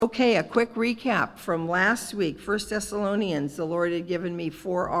Okay, a quick recap from last week, 1 Thessalonians. The Lord had given me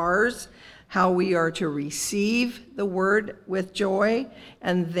 4 R's, how we are to receive the word with joy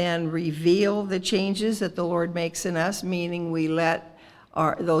and then reveal the changes that the Lord makes in us, meaning we let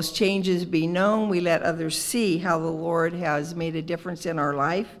those changes be known. We let others see how the Lord has made a difference in our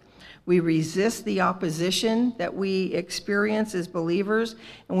life. We resist the opposition that we experience as believers,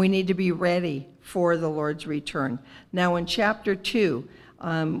 and we need to be ready for the Lord's return. Now in chapter 2,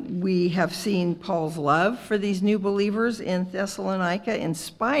 we have seen Paul's love for these new believers in Thessalonica in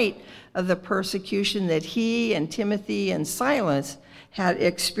spite of the persecution that he and Timothy and Silas had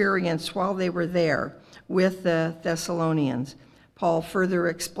experienced while they were there with the Thessalonians. Paul further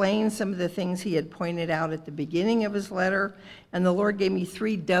explains some of the things he had pointed out at the beginning of his letter, and the Lord gave me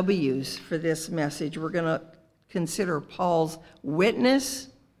 3 W's for this message. We're going to consider Paul's witness,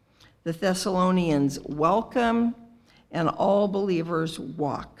 the Thessalonians' welcome, and all believers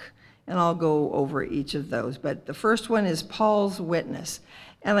walk. And I'll go over each of those. But the first one is Paul's witness.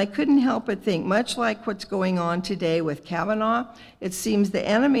 And I couldn't help but think, much like what's going on today with Kavanaugh, it seems the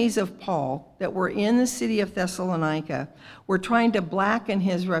enemies of Paul that were in the city of Thessalonica were trying to blacken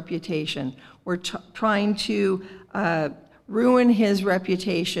his reputation. Were trying to ruin his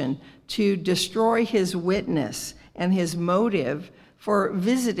reputation, to destroy his witness and his motive for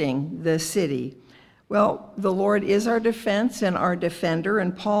visiting the city. Well, the Lord is our defense and our defender,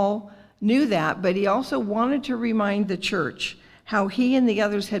 and Paul knew that, but he also wanted to remind the church how he and the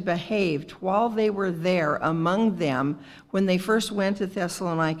others had behaved while they were there among them when they first went to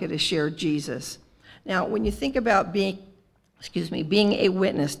Thessalonica to share Jesus. Now, when you think about being a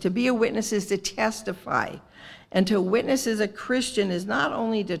witness, to be a witness is to testify. And to witness as a Christian is not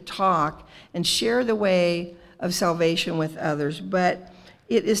only to talk and share the way of salvation with others, but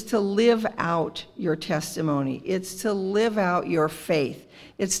it is to live out your testimony. It's to live out your faith.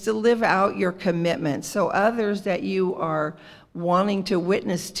 It's to live out your commitment. So others that you are wanting to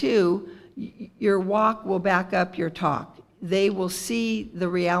witness to, your walk will back up your talk. They will see the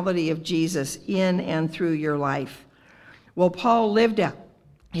reality of Jesus in and through your life. Well, Paul lived out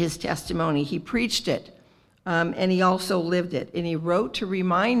his testimony. He preached it, and he also lived it. And he wrote to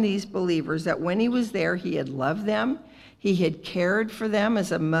remind these believers that when he was there, he had loved them. He had cared for them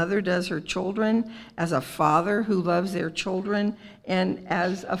as a mother does her children, as a father who loves their children, and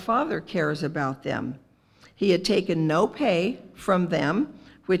as a father cares about them. He had taken no pay from them,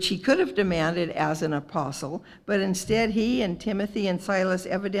 which he could have demanded as an apostle, but instead he and Timothy and Silas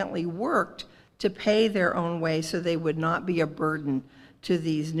evidently worked to pay their own way so they would not be a burden to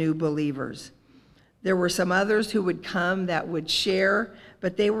these new believers. There were some others who would come that would share,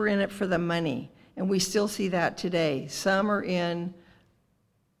 but they were in it for the money. And we still see that today. Some are in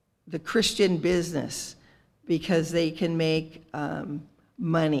the Christian business because they can make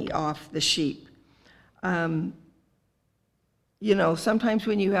money off the sheep. Sometimes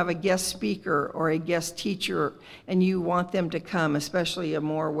when you have a guest speaker or a guest teacher and you want them to come, especially a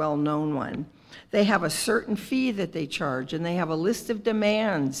more well-known one, they have a certain fee that they charge, and they have a list of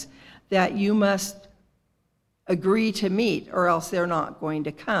demands that you must agree to meet, or else they're not going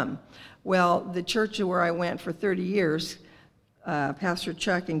to come. Well, the church where I went for 30 years, Pastor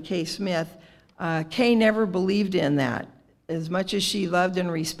Chuck and Kay Smith, Kay never believed in that. As much as she loved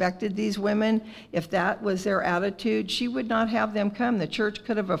and respected these women, if that was their attitude, she would not have them come. The church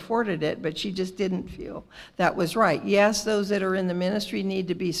could have afforded it, but she just didn't feel that was right. Yes, those that are in the ministry need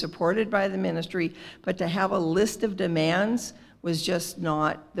to be supported by the ministry, but to have a list of demands was just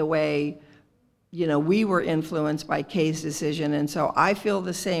not the way we were influenced by Kay's decision. And so I feel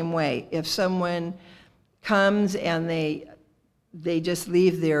the same way. If someone comes and they just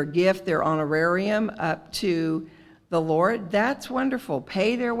leave their gift, their honorarium up to the Lord, that's wonderful.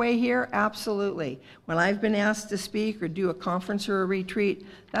 Pay their way here? Absolutely. When I've been asked to speak or do a conference or a retreat,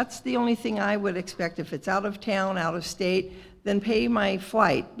 that's the only thing I would expect. If it's out of town, out of state, then pay my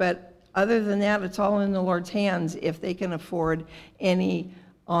flight. But other than that, it's all in the Lord's hands if they can afford any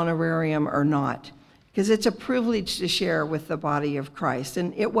honorarium or not, because it's a privilege to share with the body of Christ.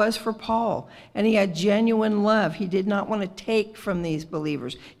 And it was for Paul, and he had genuine love. He did not want to take from these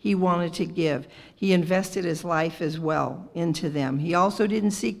believers. He wanted to give. He invested his life as well into them. He also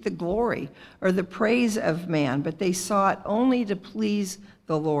didn't seek the glory or the praise of man, but they sought only to please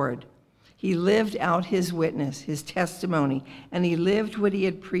the Lord. He lived out his witness, his testimony, and he lived what he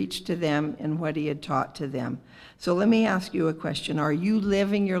had preached to them and what he had taught to them. So let me ask you a question. Are you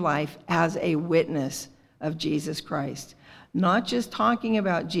living your life as a witness of Jesus Christ? Not just talking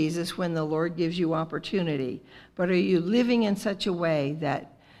about Jesus when the Lord gives you opportunity, but are you living in such a way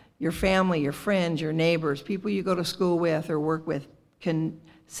that your family, your friends, your neighbors, people you go to school with or work with can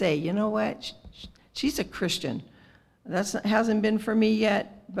say, you know what, she's a Christian. Hasn't been for me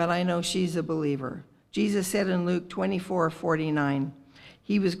yet, but I know she's a believer. Jesus said in Luke 24:49,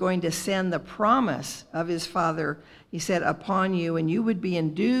 he was going to send the promise of his Father, he said, upon you, and you would be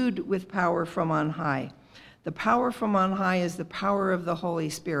endued with power from on high. The power from on high is the power of the Holy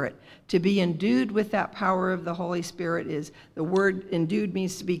Spirit. To be endued with that power of the Holy Spirit is, the word endued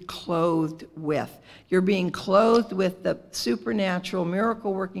means to be clothed with. You're being clothed with the supernatural,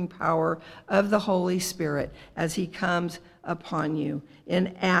 miracle-working power of the Holy Spirit as he comes upon you.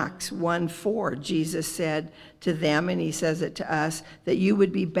 In Acts 1:4, Jesus said to them, and he says it to us, that you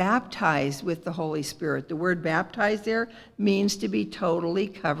would be baptized with the Holy Spirit. The word baptized there means to be totally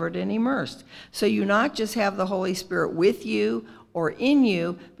covered and immersed. So you not just have the Holy Spirit with you or in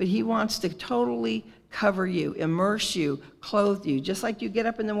you, but he wants to totally cover you, immerse you, clothe you. Just like you get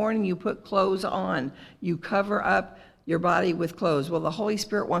up in the morning, you put clothes on. You cover up your body with clothes. Well, the Holy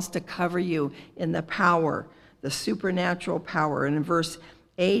Spirit wants to cover you in the power, the supernatural power. And in verse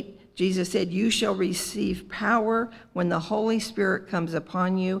 8, Jesus said, you shall receive power when the Holy Spirit comes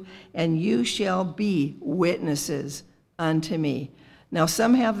upon you, and you shall be witnesses unto me. Now,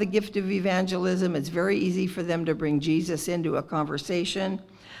 some have the gift of evangelism. It's very easy for them to bring Jesus into a conversation.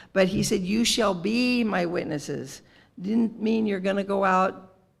 But he said, you shall be my witnesses. Didn't mean you're going to go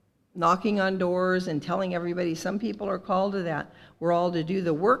out knocking on doors and telling everybody. Some people are called to that. We're all to do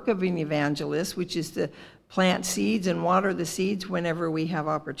the work of an evangelist, which is to plant seeds and water the seeds whenever we have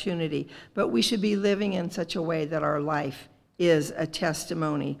opportunity. But we should be living in such a way that our life is a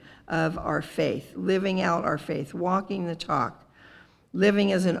testimony of our faith, living out our faith, walking the talk,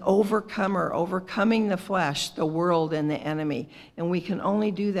 living as an overcomer, overcoming the flesh, the world, and the enemy. And we can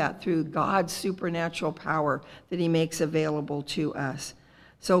only do that through God's supernatural power that he makes available to us.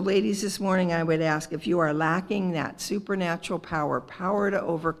 So ladies, this morning I would ask, if you are lacking that supernatural power to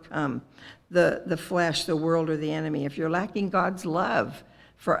overcome the flesh, the world, or the enemy, if you're lacking God's love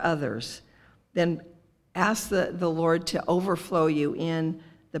for others, then ask the Lord to overflow you in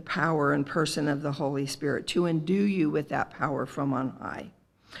the power and person of the Holy Spirit, to endue you with that power from on high.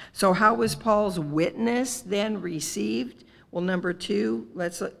 So how was Paul's witness then received? Well, number 2,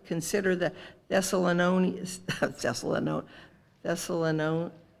 let's consider the Thessalonians.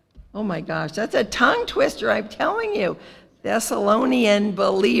 Oh my gosh, that's a tongue twister, I'm telling you. Thessalonian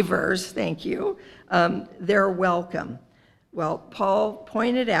believers, thank you, they're welcome. Well, Paul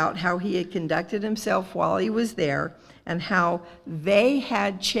pointed out how he had conducted himself while he was there and how they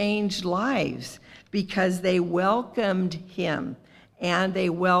had changed lives because they welcomed him and they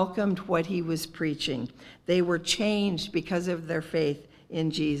welcomed what he was preaching. They were changed because of their faith in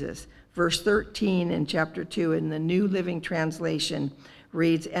Jesus. Verse 13 in chapter 2 in the New Living Translation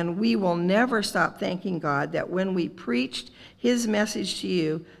reads, and we will never stop thanking God that when we preached his message to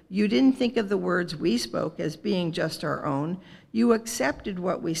you, you didn't think of the words we spoke as being just our own. You accepted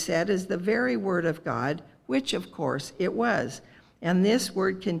what we said as the very word of God, which of course it was. And this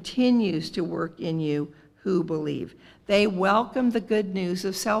word continues to work in you who believe. They welcomed the good news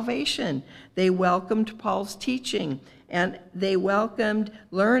of salvation. They welcomed Paul's teaching, and they welcomed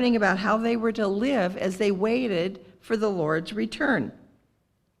learning about how they were to live as they waited for the Lord's return.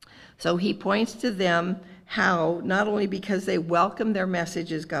 So he points to them how, not only because they welcomed their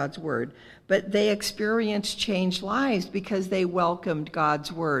message as God's word, but they experienced changed lives because they welcomed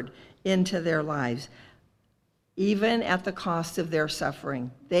God's word into their lives, even at the cost of their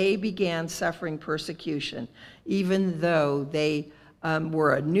suffering. They began suffering persecution, even though they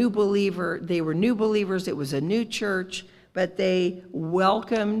were a new believer. They were new believers. It was a new church, but they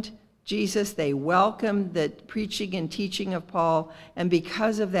welcomed Jesus. They welcomed the preaching and teaching of Paul, and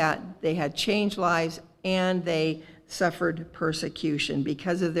because of that, they had changed lives and they suffered persecution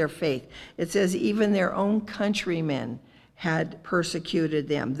because of their faith. It says even their own countrymen had persecuted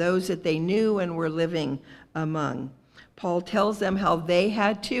them, those that they knew and were living among. Paul tells them how they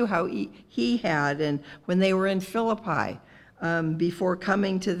had too, how he had, and when they were in Philippi, before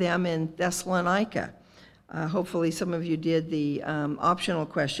coming to them in Thessalonica. Hopefully some of you did the optional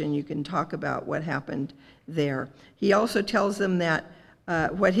question. You can talk about what happened there. He also tells them that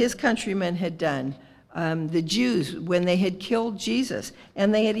what his countrymen had done, the Jews, when they had killed Jesus,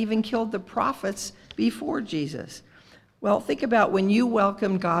 and they had even killed the prophets before Jesus. Well, think about when you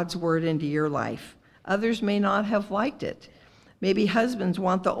welcome God's word into your life. Others may not have liked it. Maybe husbands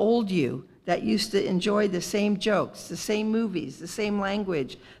want the old you that used to enjoy the same jokes, the same movies, the same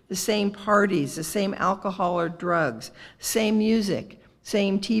language, the same parties, the same alcohol or drugs, same music,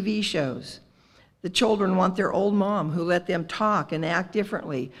 same TV shows. The children want their old mom who let them talk and act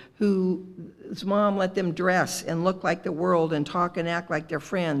differently, whose mom let them dress and look like the world and talk and act like their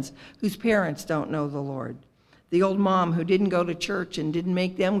friends, whose parents don't know the Lord. The old mom who didn't go to church and didn't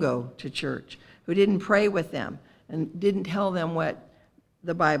make them go to church, who didn't pray with them and didn't tell them what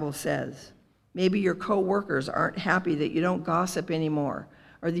the Bible says. Maybe your co-workers aren't happy that you don't gossip anymore,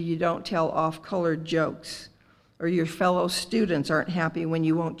 or that you don't tell off-colored jokes. Or your fellow students aren't happy when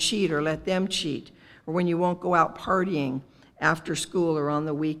you won't cheat or let them cheat, or when you won't go out partying after school or on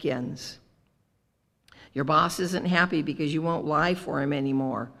the weekends. Your boss isn't happy because you won't lie for him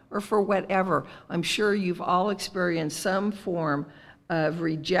anymore, or for whatever. I'm sure you've all experienced some form of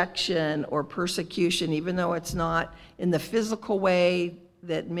rejection or persecution, even though it's not in the physical way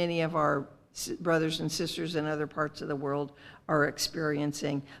that many of our brothers and sisters in other parts of the world are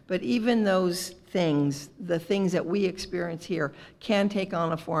experiencing. But even those things, the things that we experience here, can take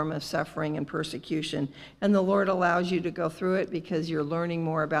on a form of suffering and persecution. And the Lord allows you to go through it because you're learning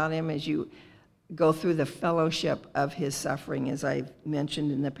more about him as you go through the fellowship of his suffering, as I've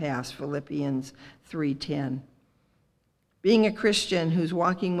mentioned in the past, Philippians 3:10. Being a Christian who's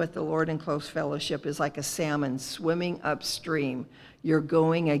walking with the Lord in close fellowship is like a salmon swimming upstream. You're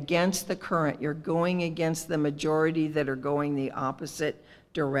going against the current. You're going against the majority that are going the opposite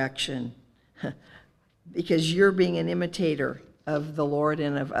direction because you're being an imitator of the Lord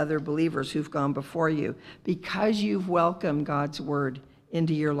and of other believers who've gone before you, because you've welcomed God's word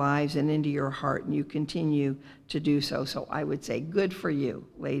into your lives and into your heart, and you continue to do so. So I would say good for you,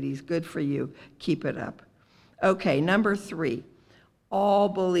 ladies, good for you. Keep it up. Okay, number 3, all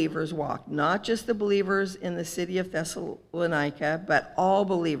believers walk, not just the believers in the city of Thessalonica, but all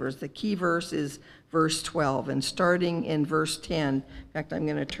believers. The key verse is verse 12, and starting in verse 10, in fact, I'm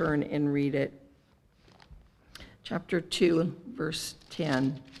going to turn and read it. Chapter 2, verse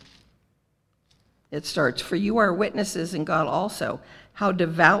 10. It starts, "For you are witnesses, and God also, how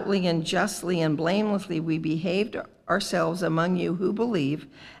devoutly and justly and blamelessly we behaved ourselves among you who believe,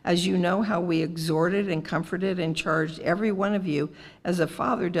 as you know how we exhorted and comforted and charged every one of you as a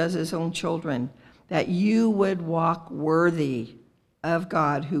father does his own children, that you would walk worthy of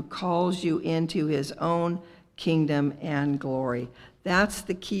God who calls you into his own kingdom and glory." That's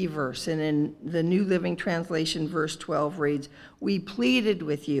the key verse. And in the New Living Translation, verse 12 reads, "We pleaded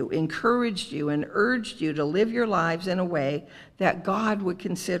with you, encouraged you, and urged you to live your lives in a way that God would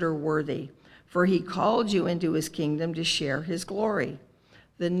consider worthy, for he called you into his kingdom to share his glory."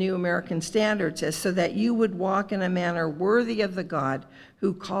 The New American Standard says, "So that you would walk in a manner worthy of the God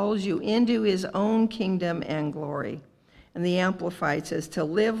who calls you into his own kingdom and glory." And the Amplified says, "To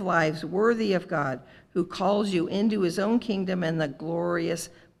live lives worthy of God who calls you into his own kingdom and the glorious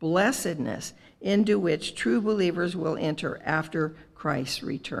blessedness into which true believers will enter after Christ's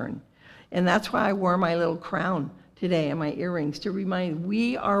return." And that's why I wore my little crown today and my earrings, to remind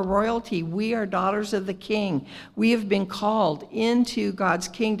we are royalty. We are daughters of the King. We have been called into God's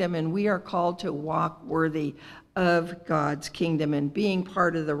kingdom, and we are called to walk worthy of God's kingdom and being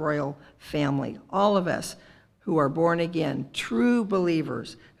part of the royal family. All of us who are born again, true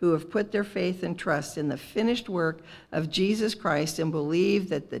believers who have put their faith and trust in the finished work of Jesus Christ and believe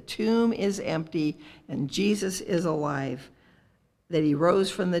that the tomb is empty and Jesus is alive, that he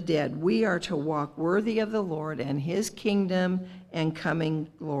rose from the dead. We are to walk worthy of the Lord and his kingdom and coming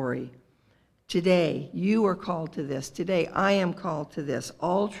glory. Today, you are called to this. Today, I am called to this.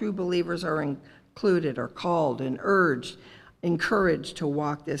 All true believers are included, are called and urged, encouraged to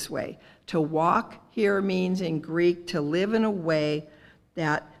walk this way. To walk here means in Greek to live in a way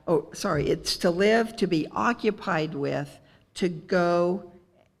that, it's to live, to be occupied with, to go,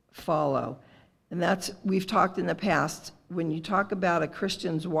 follow. And that's, we've talked in the past, when you talk about a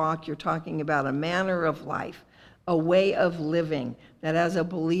Christian's walk, you're talking about a manner of life, a way of living, that as a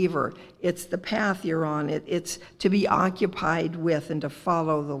believer, it's the path you're on. It's to be occupied with and to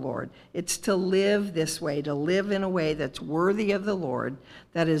follow the Lord. It's to live this way, to live in a way that's worthy of the Lord,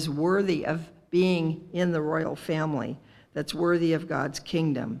 that is worthy of being in the royal family, that's worthy of God's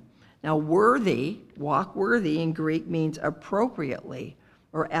kingdom. Now, worthy, walk worthy in Greek means appropriately,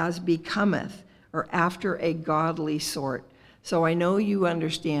 or as becometh, or after a godly sort. So I know you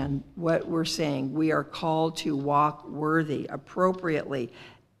understand what we're saying. We are called to walk worthy, appropriately,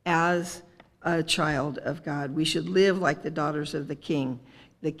 as a child of God. We should live like the daughters of the King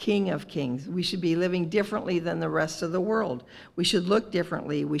of Kings. We should be living differently than the rest of the world. We should look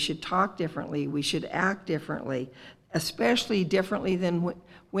differently. We should talk differently. We should act differently, especially differently than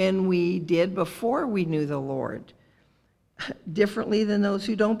when we did before we knew the Lord. Differently than those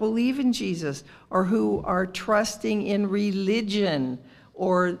who don't believe in Jesus or who are trusting in religion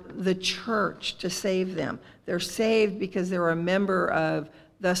or the church to save them. They're saved because they're a member of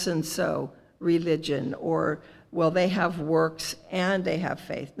thus and so religion, or, well, they have works and they have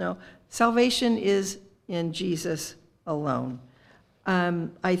faith. No, salvation is in Jesus alone.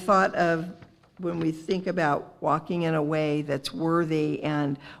 I thought of, when we think about walking in a way that's worthy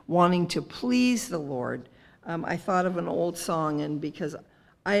and wanting to please the Lord, I thought of an old song, and because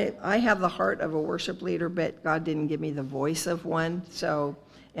I have the heart of a worship leader, but God didn't give me the voice of one, so,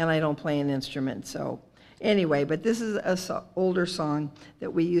 and I don't play an instrument, so anyway, but this is an older song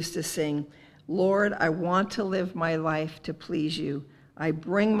that we used to sing. Lord, I want to live my life to please you. I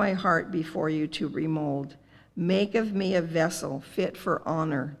bring my heart before you to remold. Make of me a vessel fit for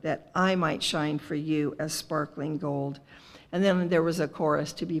honor, that I might shine for you as sparkling gold. And then there was a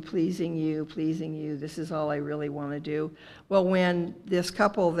chorus, to be pleasing you, this is all I really want to do. Well, when this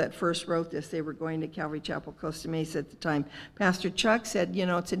couple that first wrote this, they were going to Calvary Chapel, Costa Mesa at the time, Pastor Chuck said, you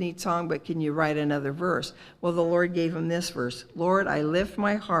know, it's a neat song, but can you write another verse? Well, the Lord gave him this verse. Lord, I lift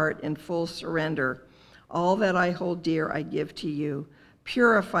my heart in full surrender. All that I hold dear I give to you.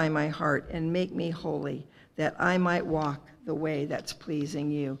 Purify my heart and make me holy, that I might walk the way that's pleasing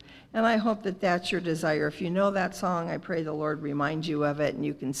you. And I hope that that's your desire. If you know that song, I pray the Lord reminds you of it and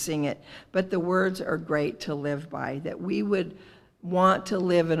you can sing it. But the words are great to live by, that we would want to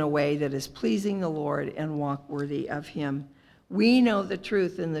live in a way that is pleasing the Lord and walk worthy of him. We know the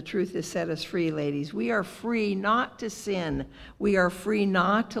truth, and the truth has set us free, ladies. We are free not to sin. We are free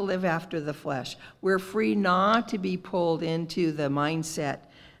not to live after the flesh. We're free not to be pulled into the mindset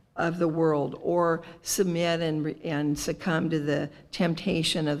of the world or submit and succumb to the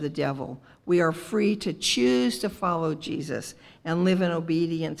temptation of the devil. We are free to choose to follow Jesus and live in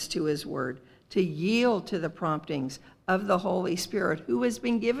obedience to his word, to yield to the promptings of the Holy Spirit who has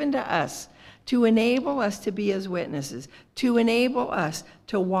been given to us to enable us to be his witnesses, to enable us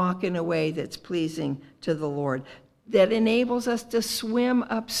to walk in a way that's pleasing to the Lord, that enables us to swim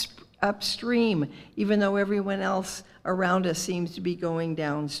upstream, even though everyone else around us seems to be going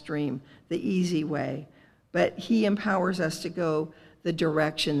downstream, the easy way. But he empowers us to go the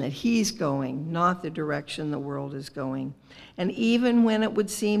direction that he's going, not the direction the world is going. And even when it would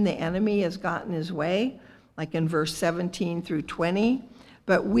seem the enemy has gotten his way, like in verse 17 through 20,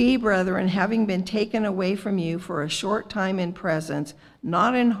 but we, brethren, having been taken away from you for a short time in presence,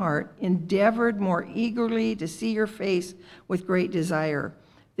 not in heart, endeavored more eagerly to see your face with great desire.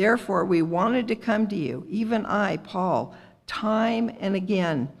 Therefore, we wanted to come to you, even I, Paul, time and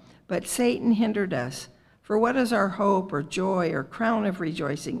again, but Satan hindered us. For what is our hope or joy or crown of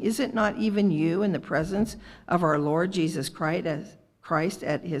rejoicing? Is it not even you in the presence of our Lord Jesus Christ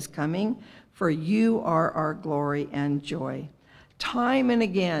at his coming? For you are our glory and joy. Time and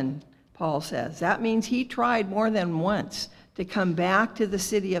again, Paul says. That means he tried more than once to come back to the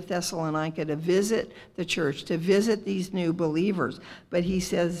city of Thessalonica to visit the church, to visit these new believers. But he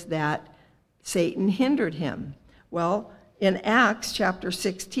says that Satan hindered him. Well, in Acts chapter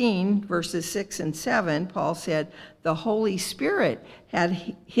 16, verses 6 and 7, Paul said the Holy Spirit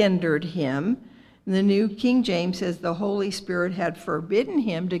had hindered him. And the New King James says the Holy Spirit had forbidden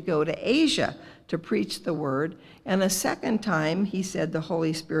him to go to Asia to preach the word. And a second time, he said the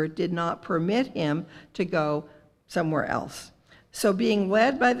Holy Spirit did not permit him to go somewhere else. So being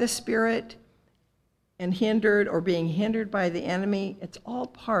led by the Spirit and hindered, or being hindered by the enemy, it's all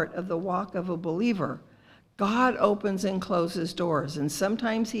part of the walk of a believer. God opens and closes doors, and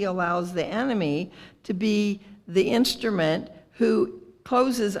sometimes he allows the enemy to be the instrument who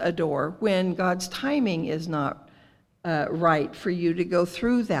closes a door when God's timing is not right for you to go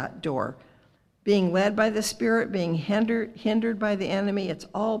through that door. Being led by the Spirit, being hindered by the enemy, it's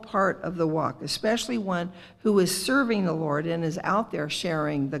all part of the walk, especially one who is serving the Lord and is out there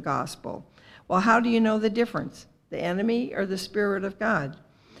sharing the gospel. Well, how do you know the difference? The enemy or the Spirit of God?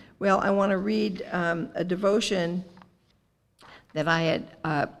 Well, I want to read a devotion that I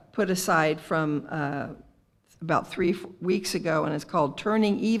had put aside from about 3 weeks ago, and it's called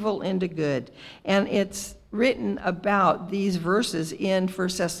Turning Evil into Good. And it's written about these verses in 1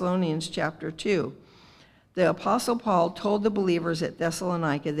 Thessalonians chapter 2. The Apostle Paul told the believers at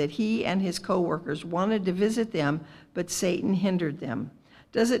Thessalonica that he and his co-workers wanted to visit them, but Satan hindered them.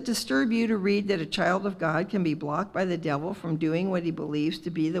 Does it disturb you to read that a child of God can be blocked by the devil from doing what he believes to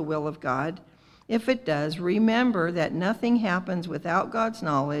be the will of God? If it does, remember that nothing happens without God's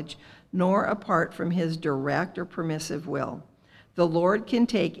knowledge, nor apart from his direct or permissive will. The Lord can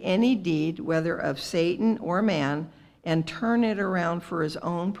take any deed, whether of Satan or man, and turn it around for his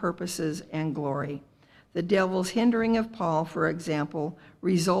own purposes and glory. The devil's hindering of Paul, for example,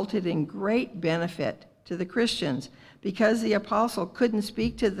 resulted in great benefit to the Christians. Because the apostle couldn't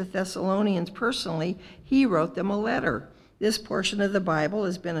speak to the Thessalonians personally, he wrote them a letter. This portion of the Bible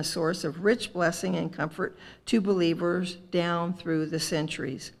has been a source of rich blessing and comfort to believers down through the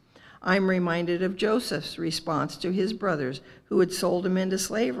centuries. I'm reminded of Joseph's response to his brothers who had sold him into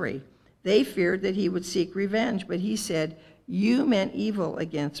slavery. They feared that he would seek revenge, but he said, "You meant evil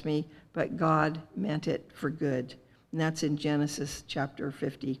against me, but God meant it for good." And that's in Genesis chapter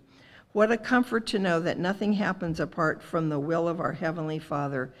 50. What a comfort to know that nothing happens apart from the will of our Heavenly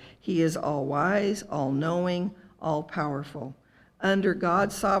Father. He is all-wise, all-knowing, all-powerful. Under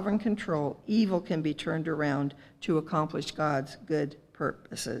God's sovereign control, evil can be turned around to accomplish God's good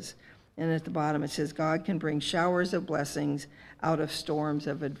purposes. And at the bottom it says, God can bring showers of blessings out of storms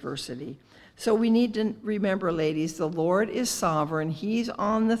of adversity. So we need to remember, ladies, the Lord is sovereign. He's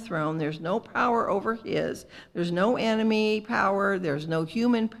on the throne. There's no power over his. There's no enemy power. There's no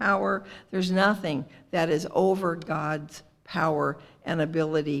human power. There's nothing that is over God's power and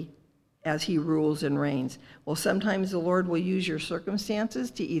ability as he rules and reigns. Well, sometimes the Lord will use your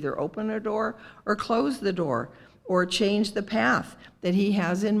circumstances to either open a door or close the door or change the path that he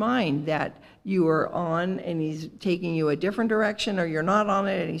has in mind that you are on, and he's taking you a different direction, or you're not on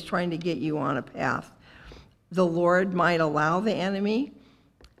it and he's trying to get you on a path. The Lord might allow the enemy,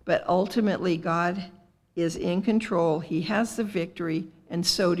 but ultimately God is in control. He has the victory, and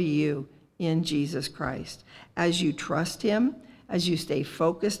so do you in Jesus Christ. As you trust him, as you stay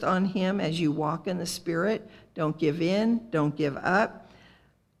focused on him, as you walk in the Spirit, don't give in, don't give up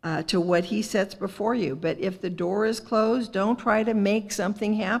to what he sets before you. But if the door is closed, don't try to make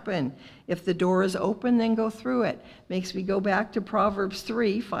something happen. If the door is open, then go through it. Makes me go back to Proverbs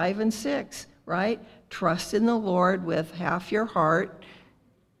 3, 5, and 6, right? Trust in the Lord with half your heart.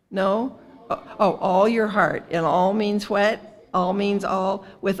 No? Oh, all your heart. And all means what? All means all.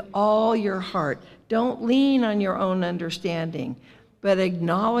 With all your heart. Don't lean on your own understanding, but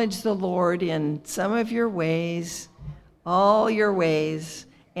acknowledge the Lord in some of your ways, all your ways,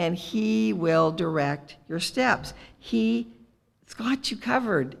 and he will direct your steps. He's got you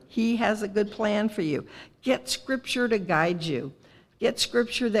covered. He has a good plan for you. Get scripture to guide you. Get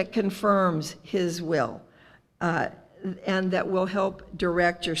scripture that confirms his will and that will help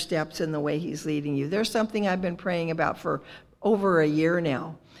direct your steps in the way he's leading you. There's something I've been praying about for over a year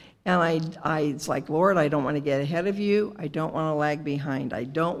now. And it's like, Lord, I don't want to get ahead of you. I don't want to lag behind. I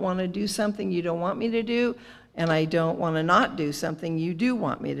don't want to do something you don't want me to do. And I don't want to not do something you do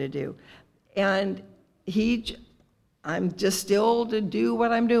want me to do. And I'm just still to do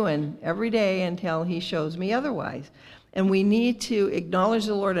what I'm doing every day until he shows me otherwise. And we need to acknowledge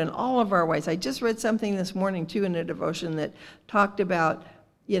the Lord in all of our ways. I just read something this morning, too, in a devotion that talked about,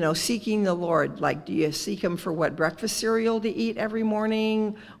 seeking the Lord. Like, do you seek him for what breakfast cereal to eat every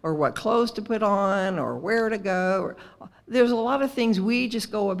morning, or what clothes to put on, or where to go? There's a lot of things we just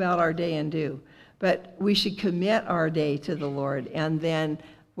go about our day and do. But we should commit our day to the Lord. And then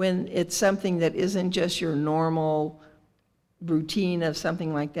when it's something that isn't just your normal routine of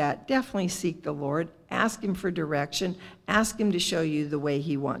something like that, definitely seek the Lord. Ask him for direction. Ask him to show you the way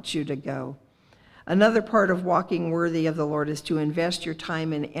he wants you to go. Another part of walking worthy of the Lord is to invest your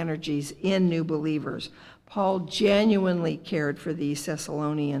time and energies in new believers. Paul genuinely cared for these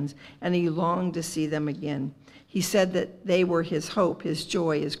Thessalonians, and he longed to see them again. He said that they were his hope, his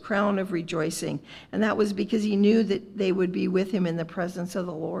joy, his crown of rejoicing. And that was because he knew that they would be with him in the presence of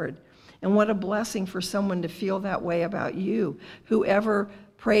the Lord. And what a blessing for someone to feel that way about you. Whoever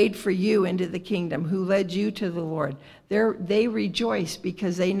prayed for you into the kingdom, who led you to the Lord, they rejoice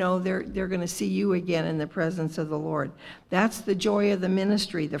because they know they're going to see you again in the presence of the Lord. That's the joy of the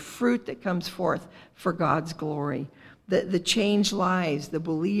ministry, the fruit that comes forth for God's glory. The changed lives, the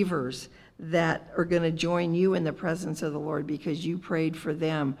believers that are going to join you in the presence of the Lord because you prayed for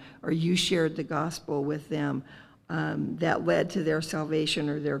them or you shared the gospel with them, that led to their salvation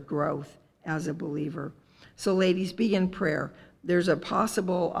or their growth as a believer. So ladies, be in prayer. There's a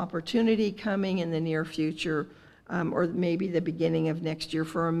possible opportunity coming in the near future, or maybe the beginning of next year,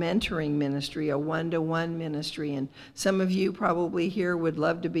 for a mentoring ministry, a one-to-one ministry. And some of you probably here would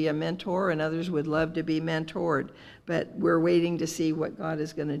love to be a mentor, and others would love to be mentored. But we're waiting to see what God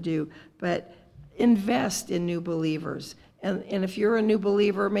is going to do. But invest in new believers. And if you're a new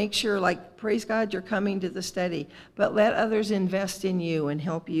believer, make sure, praise God, you're coming to the study. But let others invest in you and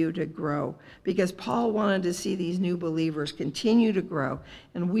help you to grow. Because Paul wanted to see these new believers continue to grow.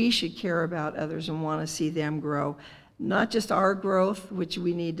 And we should care about others and want to see them grow. Not just our growth, which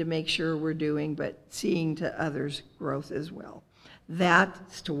we need to make sure we're doing, but seeing to others' growth as well.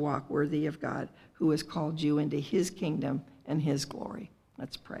 That's to walk worthy of God, who has called you into his kingdom and his glory.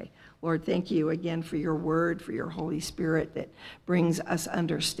 Let's pray. Lord, thank you again for your word, for your Holy Spirit that brings us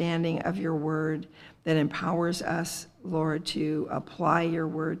understanding of your word, that empowers us, Lord, to apply your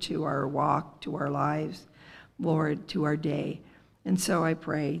word to our walk, to our lives, Lord, to our day. And so I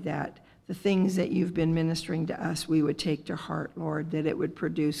pray that the things that you've been ministering to us, we would take to heart, Lord, that it would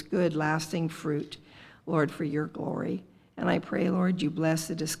produce good, lasting fruit, Lord, for your glory. And I pray, Lord, you bless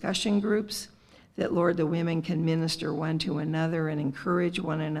the discussion groups, that, Lord, the women can minister one to another and encourage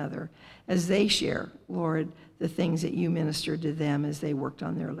one another as they share, Lord, the things that you ministered to them as they worked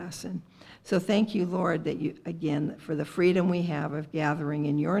on their lesson. So thank you, Lord, that you, again, for the freedom we have of gathering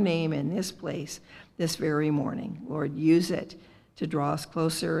in your name in this place this very morning. Lord, use it to draw us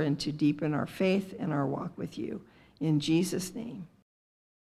closer and to deepen our faith and our walk with you. In Jesus' name.